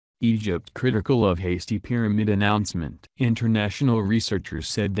Egypt critical of hasty pyramid announcement. International researchers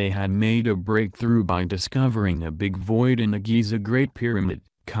said they had made a breakthrough by discovering a big void in the Giza Great Pyramid,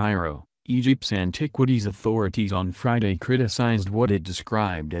 Cairo. Egypt's antiquities authorities on Friday criticized what it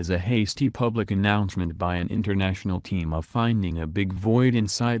described as a hasty public announcement by an international team of finding a big void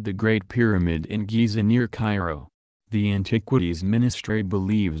inside the Great Pyramid in Giza near Cairo. The Antiquities Ministry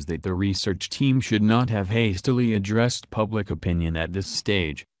believes that the research team should not have hastily addressed public opinion at this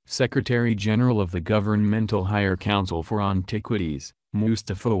stage, Secretary General of the Governmental Higher Council for Antiquities,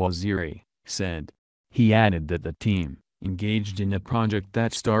 Mustafa Waziri, said. He added that the team, engaged in a project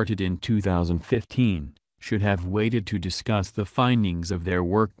that started in 2015, should have waited to discuss the findings of their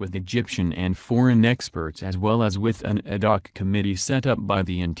work with Egyptian and foreign experts as well as with an ad hoc committee set up by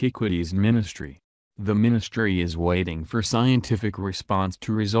the Antiquities Ministry. The ministry is waiting for scientific response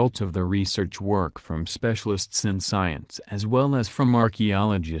to results of the research work from specialists in science as well as from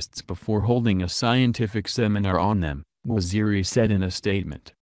archaeologists before holding a scientific seminar on them, Waziri said in a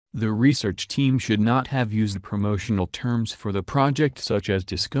statement. The research team should not have used promotional terms for the project such as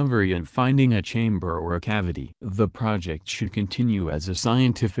discovery and finding a chamber or a cavity. The project should continue as a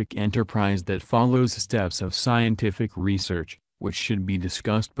scientific enterprise that follows steps of scientific research, which should be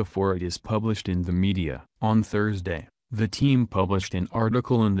discussed before it is published in the media. On Thursday, the team published an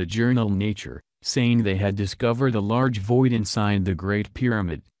article in the journal Nature, saying they had discovered a large void inside the Great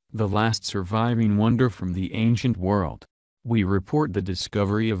Pyramid, the last surviving wonder from the ancient world. We report the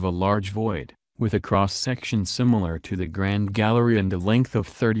discovery of a large void, with a cross-section similar to the Grand Gallery and a length of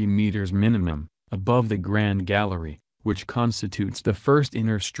 30 meters minimum, above the Grand Gallery, which constitutes the first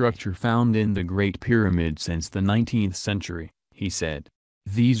inner structure found in the Great Pyramid since the 19th century, he said.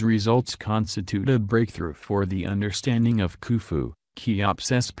 These results constitute a breakthrough for the understanding of Khufu,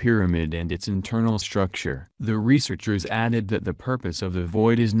 Cheops' pyramid and its internal structure. The researchers added that the purpose of the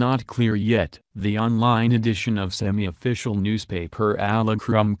void is not clear yet. The online edition of semi-official newspaper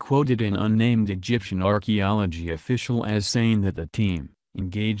Al-Ahram quoted an unnamed Egyptian archaeology official as saying that the team,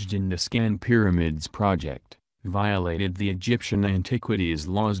 engaged in the Scan Pyramids project, violated the Egyptian antiquities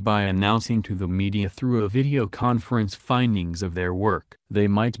laws by announcing to the media through a video conference findings of their work. They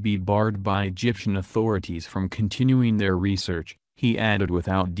might be barred by Egyptian authorities from continuing their research, he added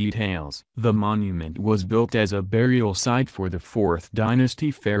without details. The monument was built as a burial site for the 4th dynasty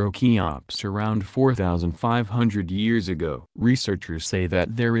pharaoh Cheops around 4,500 years ago. Researchers say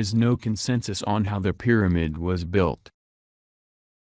that there is no consensus on how the pyramid was built.